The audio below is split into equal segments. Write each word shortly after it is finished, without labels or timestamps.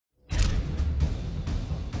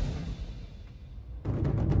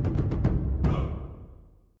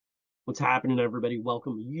What's happening, everybody?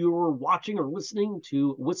 Welcome. You're watching or listening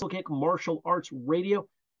to Whistlekick Martial Arts Radio.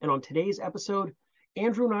 And on today's episode,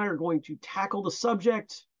 Andrew and I are going to tackle the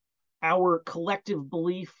subject, our collective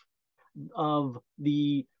belief of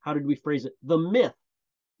the, how did we phrase it? The myth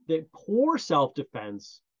that poor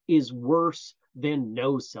self-defense is worse than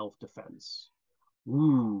no self-defense.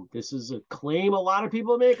 Ooh, this is a claim a lot of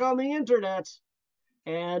people make on the internet.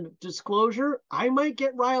 And disclosure, I might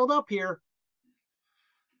get riled up here.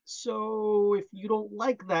 So if you don't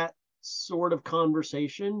like that sort of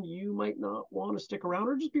conversation, you might not want to stick around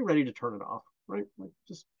or just be ready to turn it off, right? Like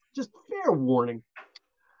just fair warning.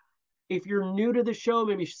 If you're new to the show,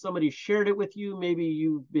 maybe somebody shared it with you, maybe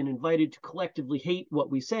you've been invited to collectively hate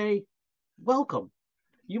what we say, welcome.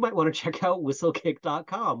 You might want to check out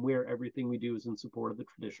whistlekick.com, where everything we do is in support of the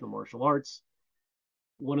traditional martial arts.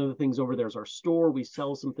 One of the things over there is our store. We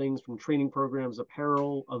sell some things from training programs,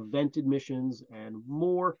 apparel, event admissions, and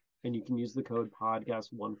more. And you can use the code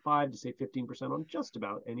podcast15 to save 15% on just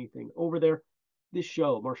about anything over there. This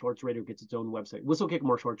show, Martial Arts Radio, gets its own website,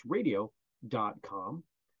 whistlekickmartialartsradio.com.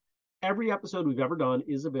 Every episode we've ever done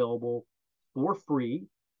is available for free,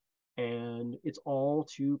 and it's all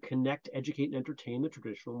to connect, educate, and entertain the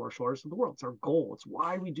traditional martial artists of the world. It's our goal. It's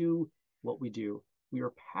why we do what we do. We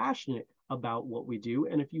are passionate about what we do.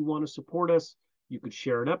 And if you want to support us, you could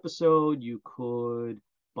share an episode, you could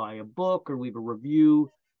buy a book or leave a review.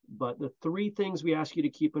 But the three things we ask you to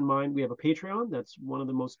keep in mind, we have a Patreon. That's one of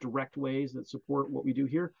the most direct ways that support what we do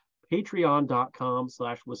here.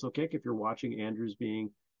 Patreon.com/whistlekick. If you're watching Andrew's being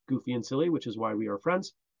goofy and silly, which is why we are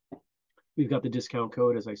friends. We've got the discount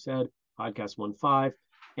code, as I said, podcast15.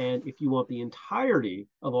 And if you want the entirety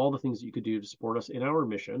of all the things that you could do to support us in our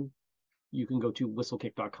mission, you can go to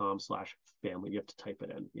whistlekick.com/family. You have to type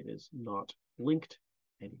it in. It is not linked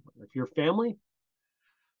anywhere. If you're family,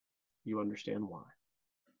 you understand why.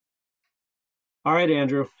 All right,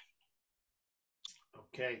 Andrew.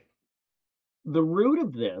 Okay. The root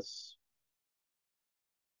of this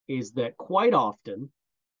is that quite often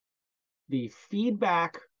the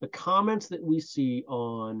feedback, the comments that we see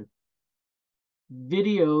on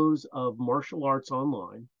videos of martial arts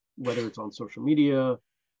online, whether it's on social media,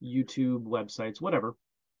 YouTube, websites, whatever,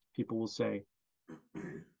 people will say,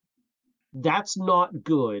 that's not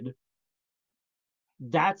good.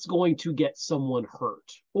 That's going to get someone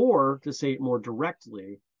hurt. Or to say it more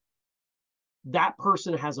directly, that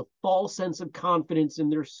person has a false sense of confidence in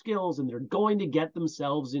their skills and they're going to get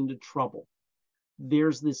themselves into trouble.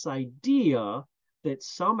 There's this idea that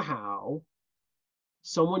somehow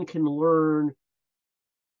someone can learn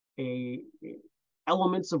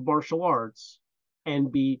elements of martial arts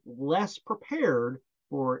and be less prepared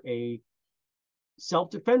for a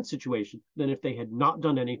self-defense situation than if they had not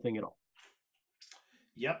done anything at all.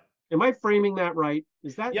 Yep. Am I framing that right?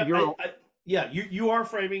 Is that your... Yeah, you are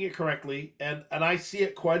framing it correctly, and I see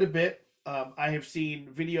it quite a bit. I have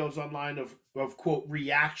seen videos online of quote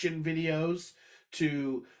reaction videos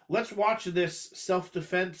to let's watch this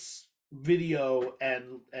self-defense video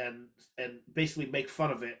and basically make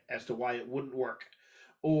fun of it as to why it wouldn't work.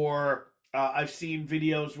 Or I've seen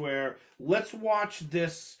videos where let's watch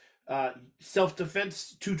this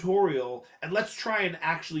self-defense tutorial and let's try and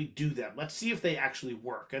actually do them. Let's see if they actually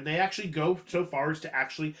work. And they actually go so far as to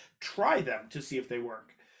actually try them to see if they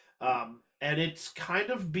work. And it's kind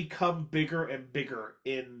of become bigger and bigger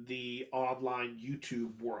in the online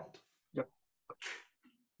YouTube world. Yep.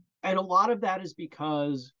 And a lot of that is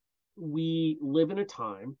because we live in a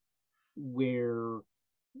time where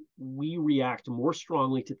we react more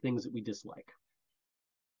strongly to things that we dislike.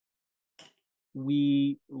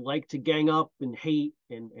 We like to gang up and hate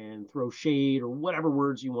and throw shade or whatever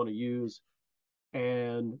words you want to use.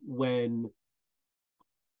 And when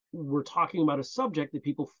we're talking about a subject that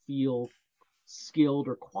people feel skilled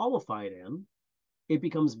or qualified in, it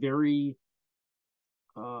becomes very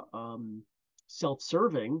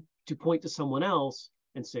self-serving to point to someone else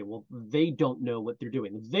and say, well, they don't know what they're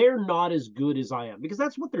doing. They're not as good as I am, because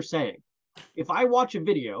that's what they're saying. If I watch a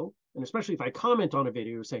video, and especially if I comment on a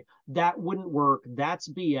video, say, that wouldn't work, that's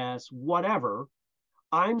BS, whatever,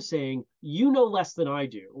 I'm saying, you know less than I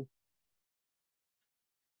do.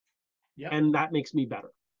 Yep. And that makes me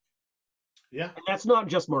better. Yeah. And that's not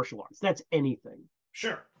just martial arts. That's anything.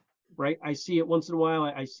 Sure. Right? I see it once in a while.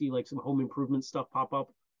 I see like some home improvement stuff pop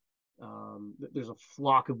up. There's a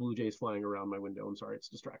flock of blue jays flying around my window. I'm sorry, it's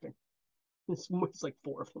distracting. It's like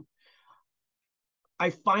 4 of them. I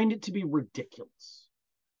find it to be ridiculous.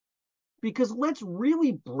 Because let's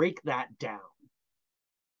really break that down.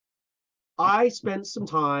 I spent some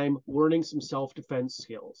time learning some self-defense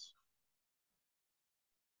skills.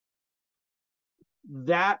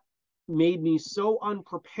 That made me so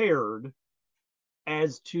unprepared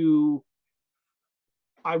as to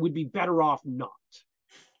I would be better off not.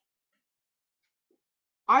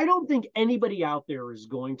 I don't think anybody out there is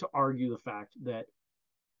going to argue the fact that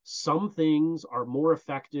some things are more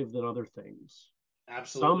effective than other things. Some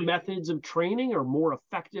Absolutely. methods of training are more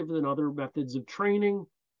effective than other methods of training.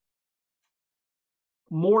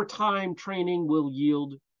 More time training will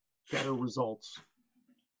yield better results,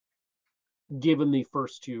 given the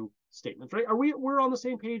first two statements, right? We're on the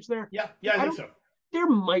same page there? Yeah, yeah, I I think don't so. There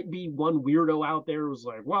might be one weirdo out there who's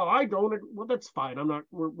like, well, I don't. Well, that's fine.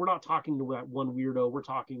 We're not talking to that one weirdo. We're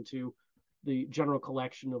talking to the general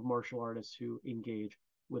collection of martial artists who engage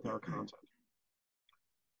with our content.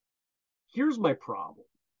 Here's my problem: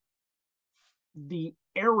 the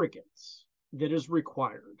arrogance that is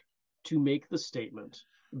required to make the statement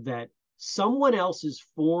that someone else's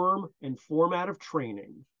form and format of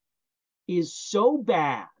training is so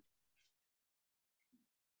bad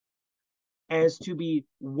as to be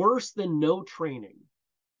worse than no training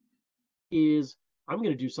is, I'm going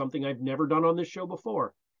to do something I've never done on this show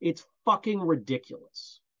before. It's fucking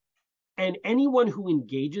ridiculous. And anyone who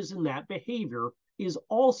engages in that behavior is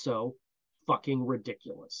also fucking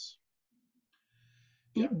ridiculous.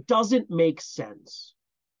 Yeah. It doesn't make sense.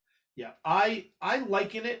 Yeah, I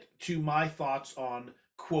liken it to my thoughts on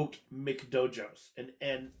quote McDojos,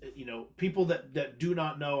 and you know, people that do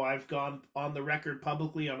not know, I've gone on the record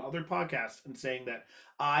publicly on other podcasts and saying that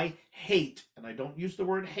I hate, and I don't use the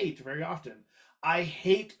word hate very often, I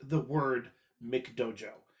hate the word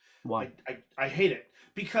McDojo. Why? I hate it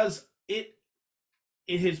because it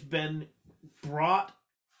has been brought,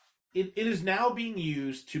 it is now being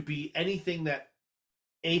used to be anything that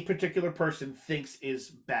a particular person thinks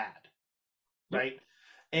is bad, Yep. right?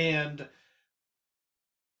 And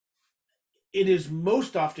it is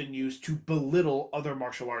most often used to belittle other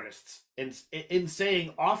martial artists. And in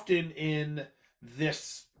saying often in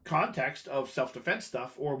this context of self-defense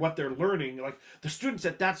stuff or what they're learning, like the students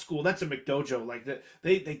at that school, that's a McDojo, like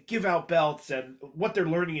they give out belts and what they're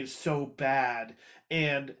learning is so bad.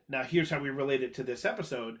 And now here's how we relate it to this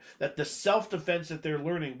episode, that the self-defense that they're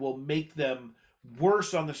learning will make them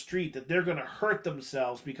worse on the street, that they're going to hurt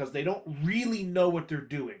themselves because they don't really know what they're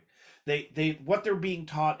doing. They what they're being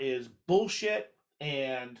taught is bullshit,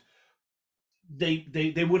 and they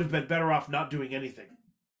would have been better off not doing anything.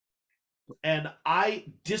 And I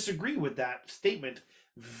disagree with that statement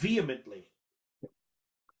vehemently.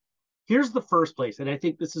 Here's the first place, and I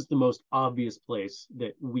think this is the most obvious place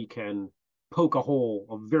that we can poke a hole,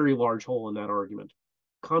 a very large hole in that argument: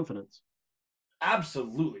 confidence.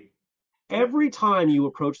 Absolutely. Yep. Every time you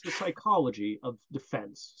approach the psychology of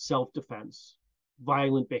defense, self-defense,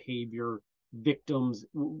 violent behavior, victims,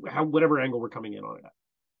 whatever angle we're coming in on it at,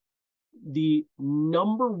 the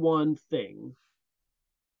number one thing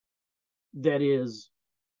that is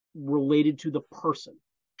related to the person,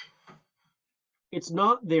 it's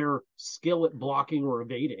not their skill at blocking or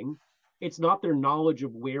evading. It's not their knowledge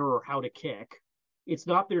of where or how to kick. It's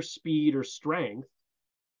not their speed or strength.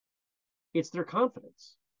 It's their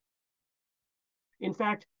confidence. In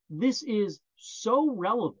fact, this is so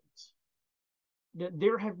relevant that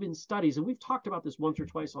there have been studies, and we've talked about this once or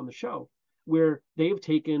twice on the show, where they have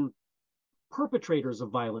taken perpetrators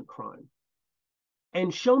of violent crime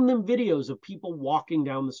and shown them videos of people walking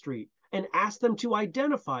down the street and asked them to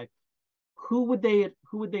identify who would they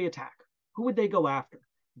attack, who would they go after.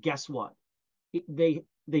 Guess what? They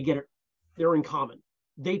get it. They're in common.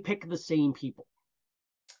 They pick the same people.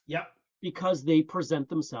 Yep. Because they present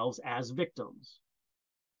themselves as victims.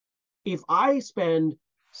 If I spend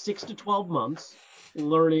 6 to 12 months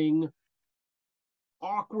learning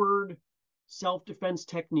awkward self-defense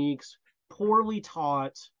techniques, poorly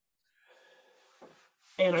taught,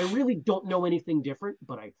 and I really don't know anything different,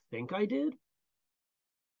 but I think I did,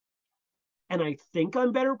 and I think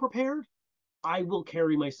I'm better prepared, I will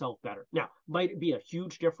carry myself better. Now, might it be a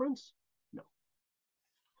huge difference? No.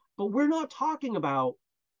 But we're not talking about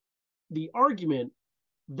the argument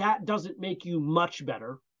that doesn't make you much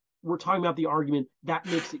better. We're talking about the argument that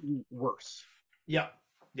makes it worse. Yep.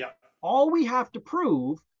 Yep. All we have to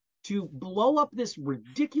prove to blow up this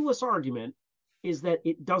ridiculous argument is that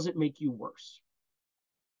it doesn't make you worse.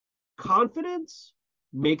 Confidence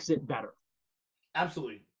makes it better.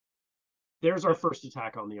 Absolutely. There's our first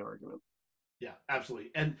attack on the argument. Yeah,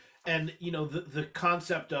 absolutely. And you know, the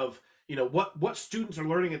concept of, you know, what students are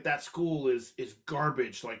learning at that school is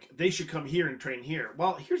garbage. Like they should come here and train here.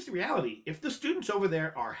 Well, here's the reality. If the students over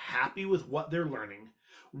there are happy with what they're learning,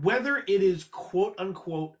 whether it is quote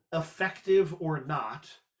unquote effective or not,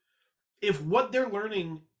 if what they're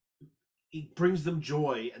learning it brings them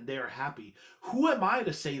joy and they are happy. Who am I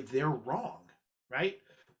to say they're wrong, right?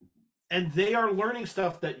 And they are learning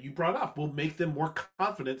stuff that you brought up will make them more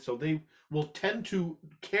confident, so they will tend to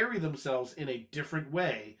carry themselves in a different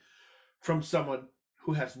way from someone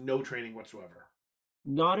who has no training whatsoever.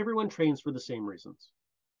 Not everyone trains for the same reasons.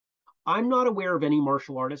 I'm not aware of any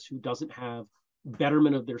martial artist who doesn't have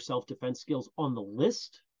betterment of their self-defense skills on the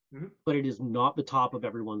list, Mm-hmm. but it is not the top of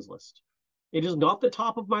everyone's list. It is not the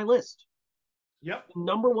top of my list. Yep. The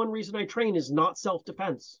number one reason I train is not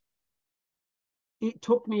self-defense. It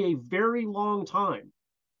took me a very long time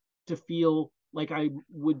to feel like I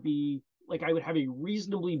would have a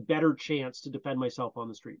reasonably better chance to defend myself on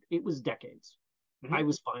the street. It was decades. Mm-hmm. I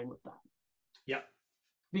was fine with that. Yep.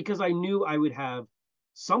 Because I knew I would have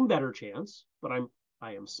some better chance, but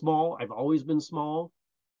I am small. I've always been small,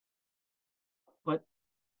 but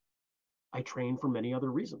I train for many other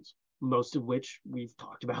reasons, most of which we've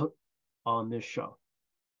talked about on this show.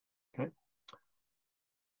 Okay.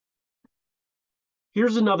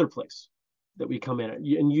 Here's another place that we come in at,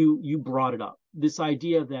 and you brought it up. This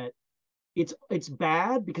idea that it's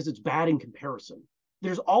bad because it's bad in comparison.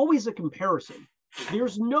 There's always a comparison.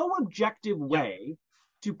 There's no objective way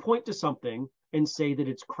to point to something and say that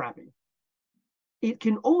it's crappy. It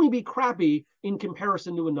can only be crappy in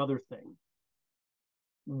comparison to another thing.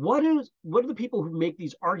 What do the people who make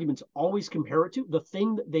these arguments always compare it to? The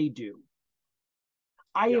thing that they do.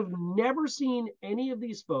 I have never seen any of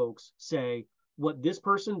these folks say what this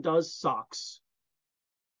person does sucks.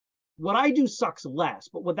 What I do sucks less,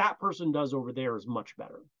 but what that person does over there is much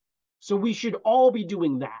better. So we should all be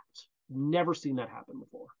doing that. Never seen that happen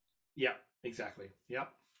before. Yeah, exactly. Yeah.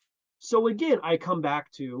 So again, I come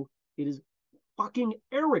back to it is fucking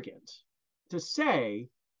arrogant to say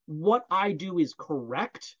what I do is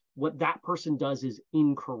correct, what that person does is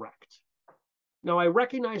incorrect. Now, I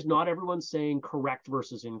recognize not everyone's saying correct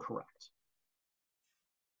versus incorrect.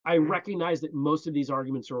 I recognize that most of these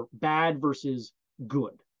arguments are bad versus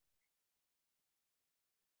good.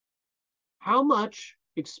 How much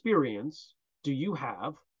experience do you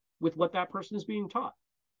have with what that person is being taught?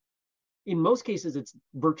 In most cases, it's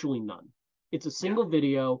virtually none. It's a single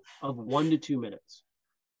video of 1 to 2 minutes.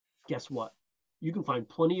 Guess what? You can find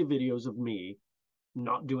plenty of videos of me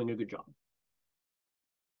not doing a good job.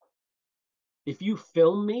 If you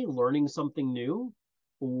film me learning something new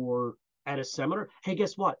or at a seminar, hey,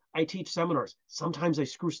 guess what? I teach seminars. Sometimes I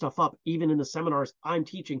screw stuff up, even in the seminars I'm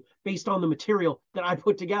teaching, based on the material that I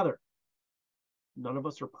put together. None of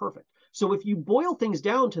us are perfect. So if you boil things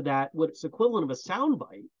down to that, what's equivalent of a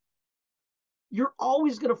soundbite, you're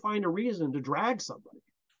always going to find a reason to drag somebody.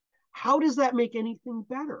 How does that make anything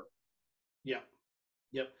better? Yep.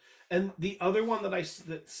 Yep. And the other one that I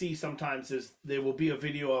see sometimes is there will be a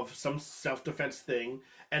video of some self-defense thing,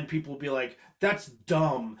 and people will be like, that's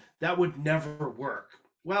dumb. That would never work.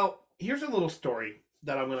 Well, here's a little story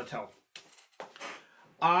that I'm going to tell.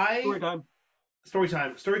 Story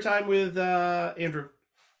time with Andrew.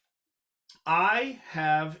 I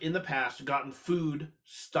have in the past gotten food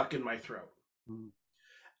stuck in my throat.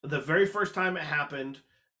 The very first time it happened,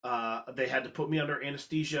 they had to put me under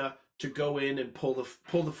anesthesia to go in and pull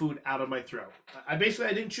the food out of my throat. I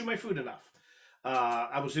didn't chew my food enough.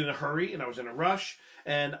 I was in a hurry and I was in a rush,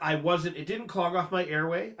 and it didn't clog off my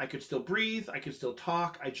airway. I could still breathe. I could still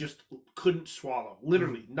talk. I just couldn't swallow.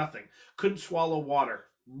 Literally nothing. Couldn't swallow water.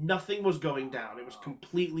 Nothing was going down. It was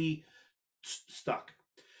completely stuck.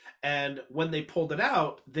 And when they pulled it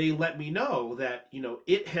out, they let me know that,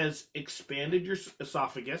 it has expanded your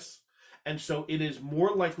esophagus. And so it is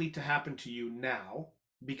more likely to happen to you now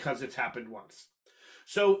because it's happened once.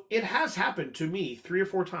 So it has happened to me 3 or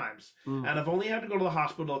 4 times. And I've only had to go to the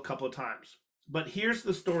hospital a couple of times. But here's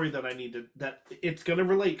the story that that it's going to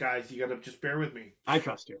relate, guys. You got to just bear with me. I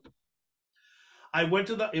trust you. I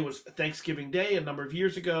went it was Thanksgiving Day a number of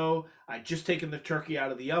years ago. I'd just taken the turkey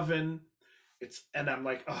out of the oven. And I'm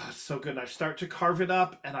like, oh, it's so good. And I start to carve it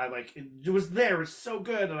up, and it was there. It's so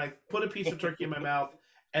good. And I put a piece of turkey in my mouth,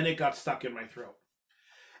 and it got stuck in my throat.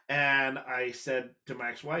 And I said to my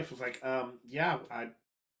ex-wife, I was like, yeah, I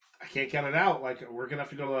can't get it out. Like, we're going to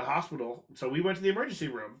have to go to the hospital. So we went to the emergency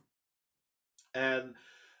room, and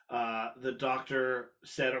the doctor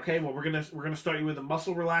said, okay, well, we're gonna start you with a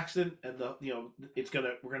muscle relaxant, and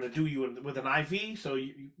we're gonna do you with an IV. So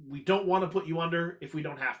we don't want to put you under if we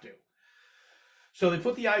don't have to. So they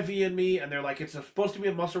put the IV in me, and they're like, it's supposed to be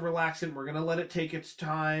a muscle relaxant. We're going to let it take its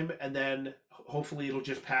time, and then hopefully it'll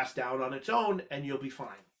just pass down on its own, and you'll be fine.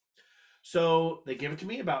 So they give it to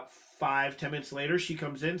me. About 5-10 minutes later, she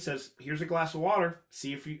comes in, says, here's a glass of water.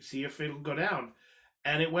 See if it'll go down.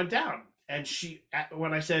 And it went down. And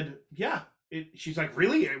when I said, yeah, she's like,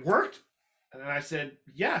 really? It worked? And I said,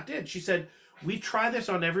 yeah, it did. She said, we try this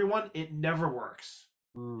on everyone. It never works.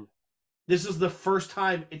 Mm. This is the first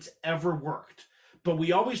time it's ever worked. But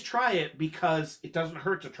we always try it because it doesn't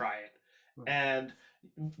hurt to try it. Right. And,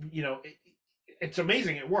 it's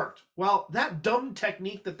amazing it worked. Well, that dumb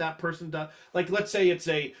technique that person does, like let's say it's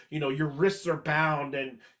your wrists are bound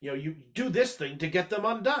and you do this thing to get them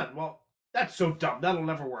undone. Well, that's so dumb. That'll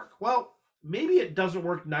never work. Well, maybe it doesn't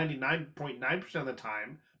work 99.9% of the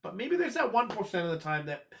time, but maybe there's that 1% of the time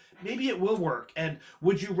that maybe it will work. And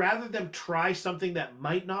would you rather them try something that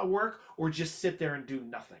might not work or just sit there and do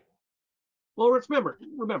nothing? Well, remember,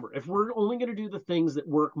 if we're only going to do the things that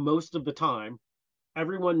work most of the time,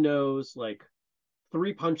 everyone knows like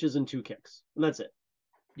 3 punches and 2 kicks, and that's it.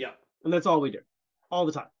 Yeah. And that's all we do, all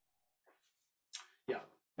the time. Yeah.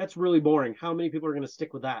 That's really boring. How many people are going to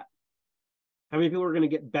stick with that? How many people are going to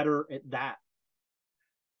get better at that?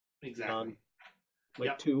 Exactly. Like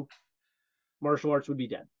Yep. 2 martial arts would be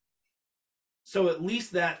dead. So at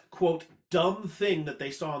least that quote dumb thing that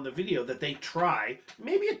they saw in the video that they try,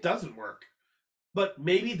 maybe it doesn't work. But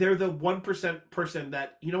maybe they're the 1% person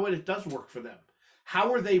that, you know what, it does work for them.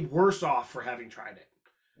 How are they worse off for having tried it?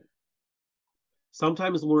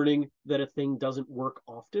 Sometimes learning that a thing doesn't work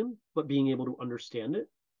often, but being able to understand it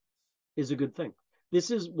is a good thing.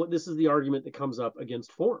 This is the argument that comes up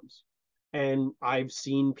against forums. And I've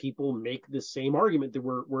seen people make the same argument that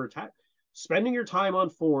we're attacked. Spending your time on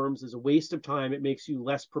forums is a waste of time. It makes you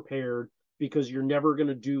less prepared because you're never going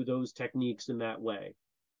to do those techniques in that way.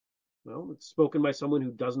 Well, it's spoken by someone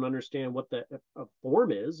who doesn't understand what a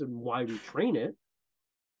form is and why we train it.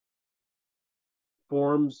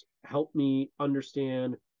 Forms help me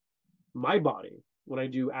understand my body when I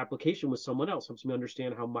do application with someone else, helps me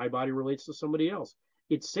understand how my body relates to somebody else.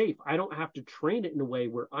 It's safe. I don't have to train it in a way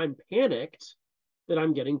where I'm panicked that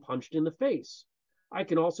I'm getting punched in the face. I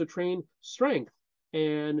can also train strength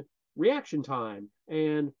and reaction time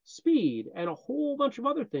and speed and a whole bunch of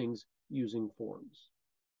other things using forms.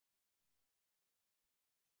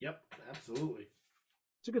 Yep, absolutely.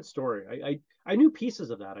 It's a good story. I knew pieces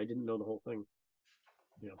of that. I didn't know the whole thing.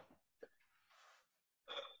 Yeah.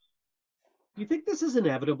 Do you think this is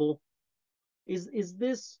inevitable? Is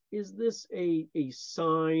this a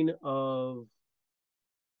sign of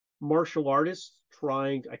martial artists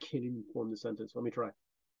trying I can't even form the sentence. Let me try.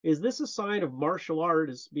 Is this a sign of martial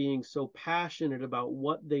artists being so passionate about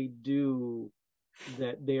what they do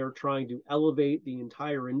that they are trying to elevate the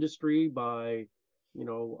entire industry by,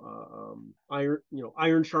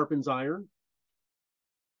 iron sharpens iron?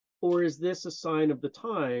 Or is this a sign of the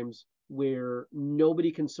times where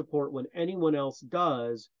nobody can support what anyone else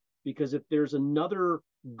does? Because if there's another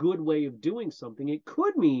good way of doing something, it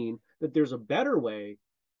could mean that there's a better way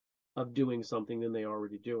of doing something than they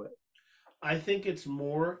already do it. I think it's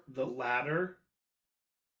more the latter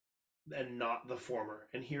and not the former.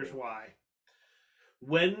 And here's why.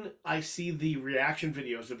 When I see the reaction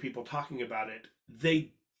videos of people talking about it,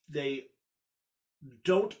 they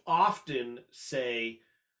don't often say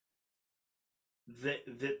that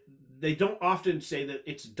they don't often say that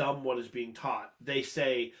it's dumb what is being taught. They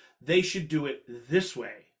say they should do it this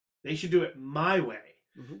way. They should do it my way.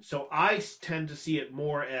 Mm-hmm. So I tend to see it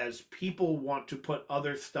more as people want to put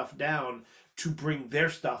other stuff down to bring their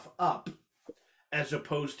stuff up, as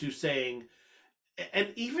opposed to saying, and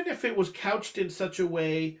even if it was couched in such a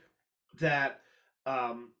way that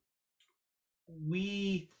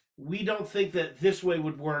we don't think that this way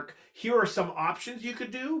would work. Here are some options you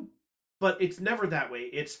could do, but it's never that way.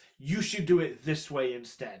 It's you should do it this way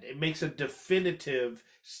instead. It makes a definitive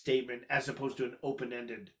statement as opposed to an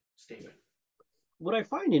open-ended statement. What I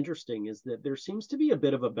find interesting is that there seems to be a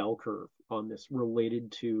bit of a bell curve on this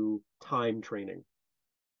related to time training.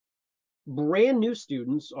 Brand new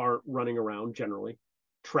students are running around generally,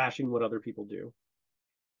 trashing what other people do.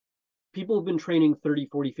 People who've been training 30,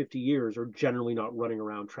 40, 50 years are generally not running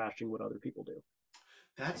around trashing what other people do.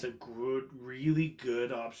 That's a good, really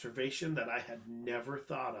good observation that I had never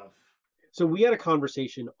thought of. So we had a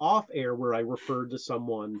conversation off air where I referred to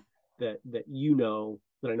someone that that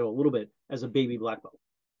I know a little bit as a baby black belt.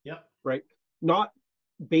 Yep. Right? Not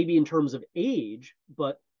baby in terms of age,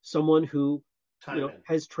 but someone who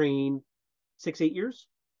has trained 6-8 years.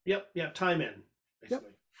 Yep. Yeah. Time in,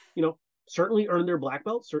 basically. Yep. Certainly earned their black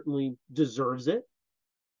belt, certainly deserves it,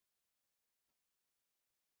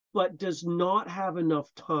 but does not have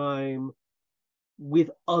enough time with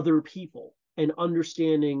other people and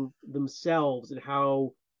understanding themselves and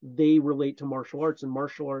how they relate to martial arts and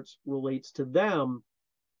martial arts relates to them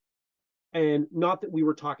And not that we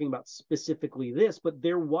were talking about specifically this, but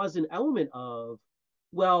there was an element of,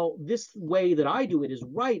 well, this way that I do it is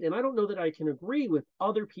right. And I don't know that I can agree with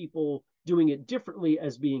other people doing it differently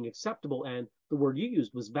as being acceptable. And the word you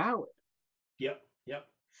used was valid, Yep. Yep.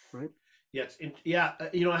 right? Yes. Yeah.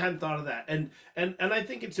 I hadn't thought of that, and I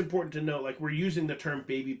think it's important to note, like, we're using the term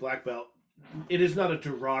baby black belt. It is not a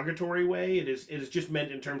derogatory way. It is just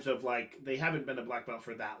meant in terms of, like, they haven't been a black belt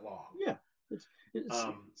for that long. Yeah. It's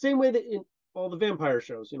Um, same way that in all the vampire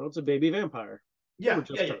shows, it's a baby vampire. They were yeah, yeah,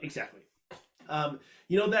 just yeah, turned. exactly.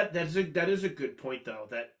 That is a good point, though.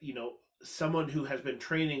 That someone who has been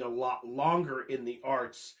training a lot longer in the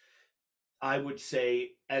arts, I would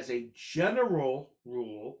say, as a general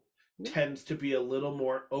rule, Yeah. tends to be a little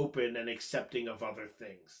more open and accepting of other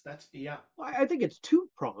things. That's yeah. I think it's two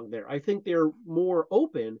pronged there. I think they're more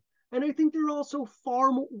open, and I think they're also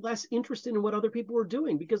far less interested in what other people are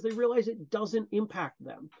doing because they realize it doesn't impact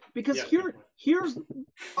them. Because Yeah, good point. here's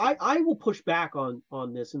I will push back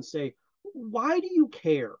on this and say, why do you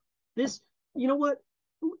care? This, you know what?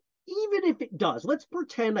 Even if it does, let's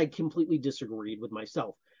pretend I completely disagreed with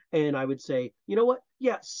myself. And I would say, you know what?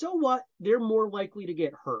 Yeah, so what? They're more likely to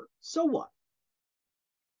get hurt. So what?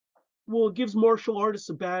 Well, it gives martial artists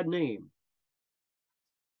a bad name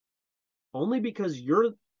only because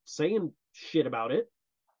you're saying shit about it.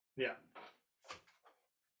 Yeah.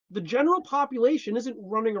 The general population isn't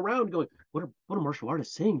running around going, what are martial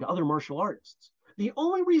artists saying to other martial artists? The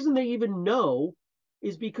only reason they even know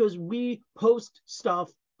is because we post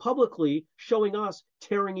stuff publicly showing us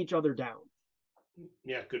tearing each other down.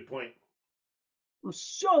 Yeah, good point. I'm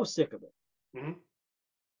so sick of it. Hmm.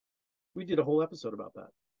 We did a whole episode about that.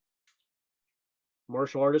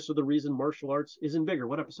 Martial artists are the reason martial arts isn't bigger.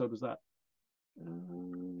 What episode was that?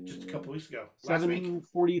 Just a couple weeks ago. Last week.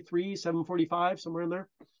 743, 745, somewhere in there.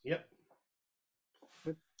 Yep.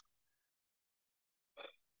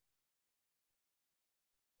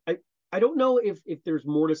 I I don't know if there's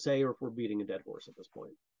more to say or if we're beating a dead horse at this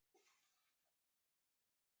point.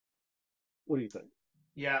 What do you think?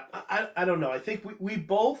 Yeah, I don't know. I think we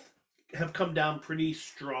both have come down pretty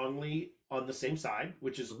strongly on the same side,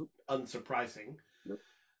 which is Mhm. unsurprising. Yep.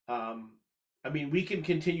 Um, I mean, we can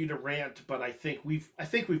continue to rant, but I think we've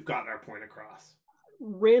gotten our point across.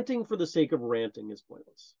 Ranting for the sake of ranting is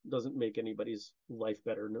pointless. Doesn't make anybody's life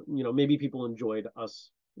better. Maybe people enjoyed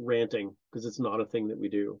us ranting because it's not a thing that we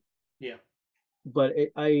do. Yeah. But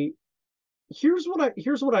here's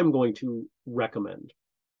what I'm going to recommend.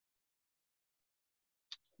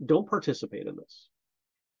 Don't participate in this.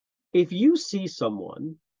 If you see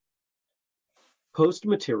someone post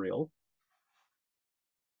material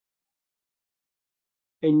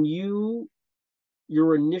and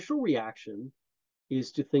your initial reaction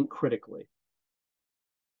is to think critically,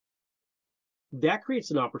 that creates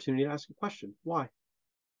an opportunity to ask a question. Why?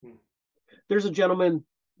 Hmm. There's a gentleman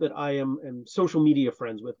that I am social media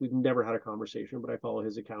friends with. We've never had a conversation, but I follow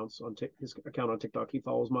his accounts on his account on TikTok. He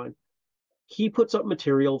follows mine. He puts up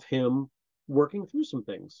material of him working through some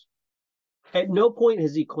things. At no point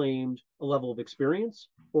has he claimed a level of experience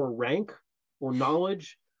or rank or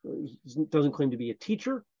knowledge. He doesn't claim to be a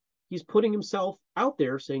teacher. He's putting himself out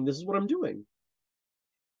there saying, this is what I'm doing.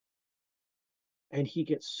 And he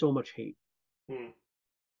gets so much hate. Hmm.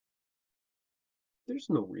 There's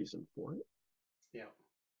no reason for it. Yeah.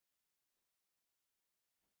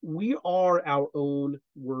 We are our own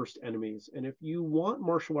worst enemies. And if you want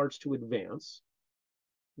martial arts to advance,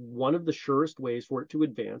 one of the surest ways for it to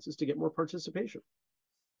advance is to get more participation.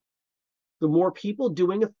 The more people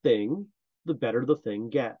doing a thing, the better the thing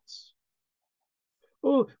gets.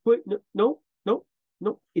 Oh, wait, no, no, no,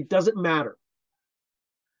 no. It doesn't matter.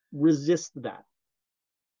 Resist that.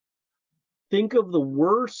 Think of the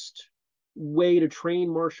worst way to train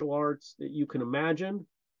martial arts that you can imagine.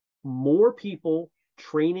 More people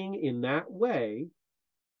training in that way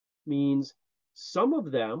means some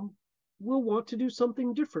of them will want to do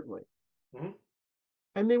something differently Hmm.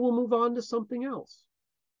 and they will move on to something else.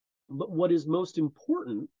 But what is most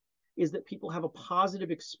important is that people have a positive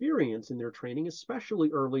experience in their training, especially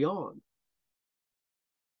early on.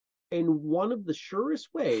 And one of the surest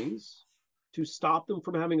ways to stop them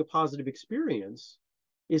from having a positive experience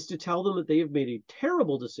is to tell them that they have made a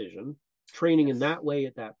terrible decision training in Yes. that way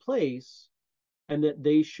at that place and that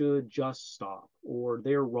they should just stop or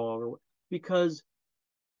they're wrong because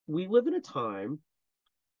we live in a time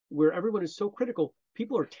where everyone is so critical.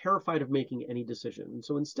 People are terrified of making any decision. And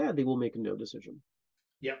so instead, they will make no decision.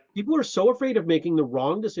 Yep. People are so afraid of making the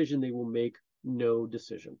wrong decision, they will make no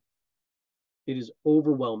decision. It is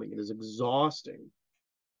overwhelming. It is exhausting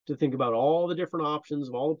to think about all the different options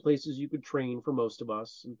of all the places you could train for most of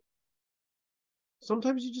us. And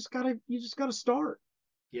sometimes you just gotta start.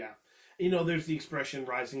 Yeah. There's the expression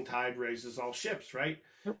rising tide raises all ships, right?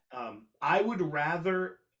 Yep. I would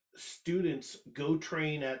rather students go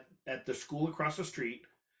train at the school across the street,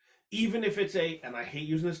 even if it's and I hate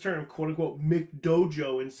using this term, quote unquote,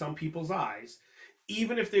 McDojo in some people's eyes,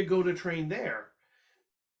 even if they go to train there,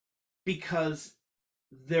 because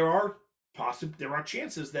there are there are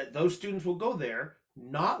chances that those students will go there,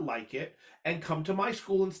 not like it, and come to my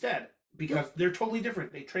school instead because Yep. they're totally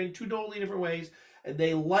different. They train two totally different ways, and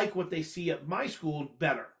they like what they see at my school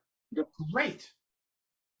better. Yep. Great.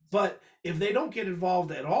 But if they don't get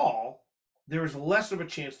involved at all, there's less of a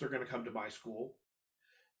chance they're going to come to my school.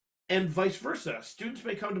 And vice versa. Students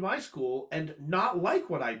may come to my school and not like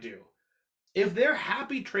what I do. If they're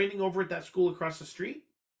happy training over at that school across the street,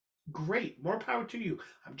 great. More power to you.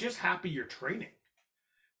 I'm just happy you're training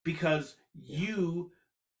because Yeah. you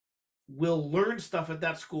will learn stuff at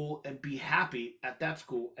that school and be happy at that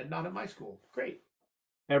school and not at my school. Great.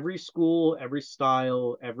 Every school, every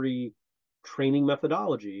style, every training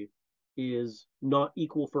methodology is not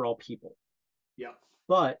equal for all people, Yep.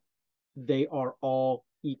 but they are all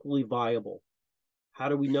equally viable. How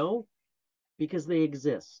do we know? Because they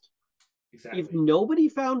exist. If Exactly. nobody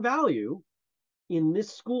found value in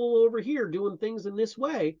this school over here doing things in this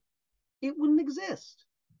way, it wouldn't exist.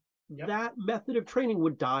 Yep. That method of training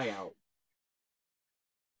would die out.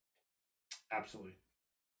 Absolutely.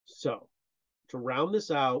 So, to round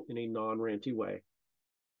this out in a non ranty way,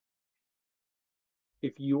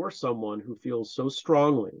 if you are someone who feels so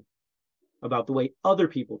strongly about the way other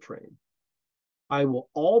people train, I will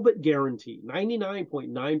all but guarantee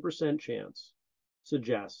 99.9% chance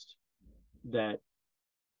suggest that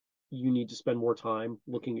you need to spend more time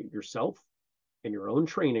looking at yourself and your own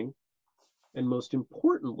training. And most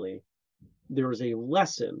importantly, there is a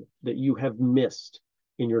lesson that you have missed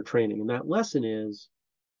in your training. And that lesson is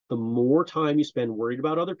the more time you spend worried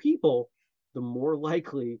about other people, the more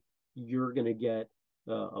likely you're going to get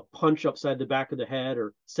a punch upside the back of the head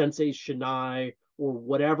or sensei shinai or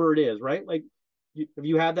whatever it is, right? Like, have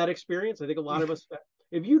you had that experience? I think a lot of us,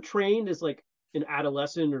 if you trained as like an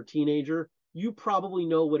adolescent or teenager, you probably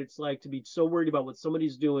know what it's like to be so worried about what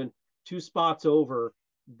somebody's doing 2 spots over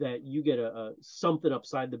that you get a something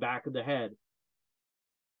upside the back of the head.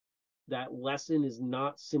 That lesson is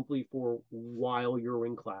not simply for while you're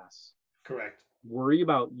in class. Correct. Worry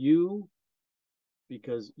about you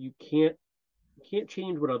because you can't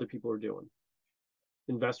change what other people are doing.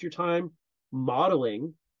 Invest your time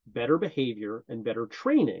modeling better behavior and better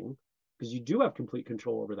training because you do have complete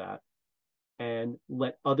control over that, and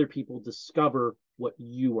let other people discover what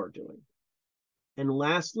you are doing. And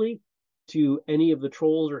lastly, to any of the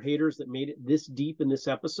trolls or haters that made it this deep in this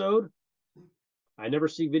episode, I never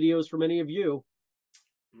see videos from any of you.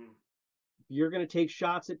 Mm. You're going to take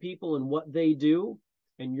shots at people and what they do,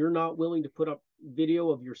 and you're not willing to put up video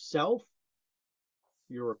of yourself,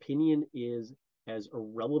 your opinion is as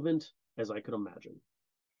irrelevant as I could imagine.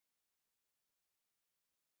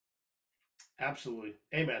 Absolutely.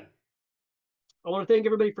 Amen. I want to thank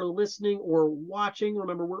everybody for listening or watching.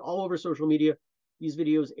 Remember, we're all over social media. These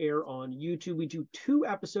videos air on YouTube. We do 2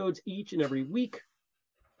 episodes each and every week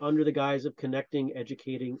under the guise of connecting,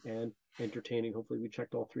 educating, and entertaining. Hopefully, we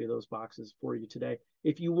checked all 3 of those boxes for you today.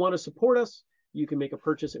 If you want to support us, you can make a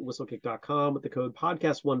purchase at whistlekick.com with the code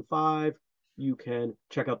podcast15. You can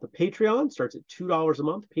check out the Patreon. Starts at $2 a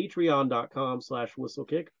month.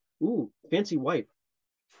 Patreon.com/whistlekick. Ooh, fancy wipe.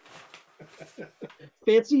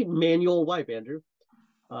 Fancy manual wipe, Andrew.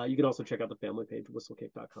 You can also check out the family page,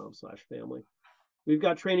 whistlekick.com/family. We've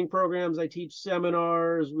got training programs. I teach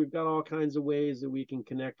seminars. We've got all kinds of ways that we can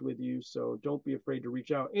connect with you. So don't be afraid to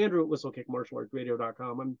reach out. Andrew at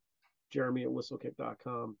whistlekickmartialartsradio.com. I'm Jeremy at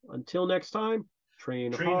whistlekick.com. Until next time,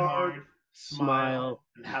 train Train hard, hard, smile, smile,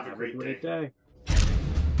 and and have a have a great great day. day.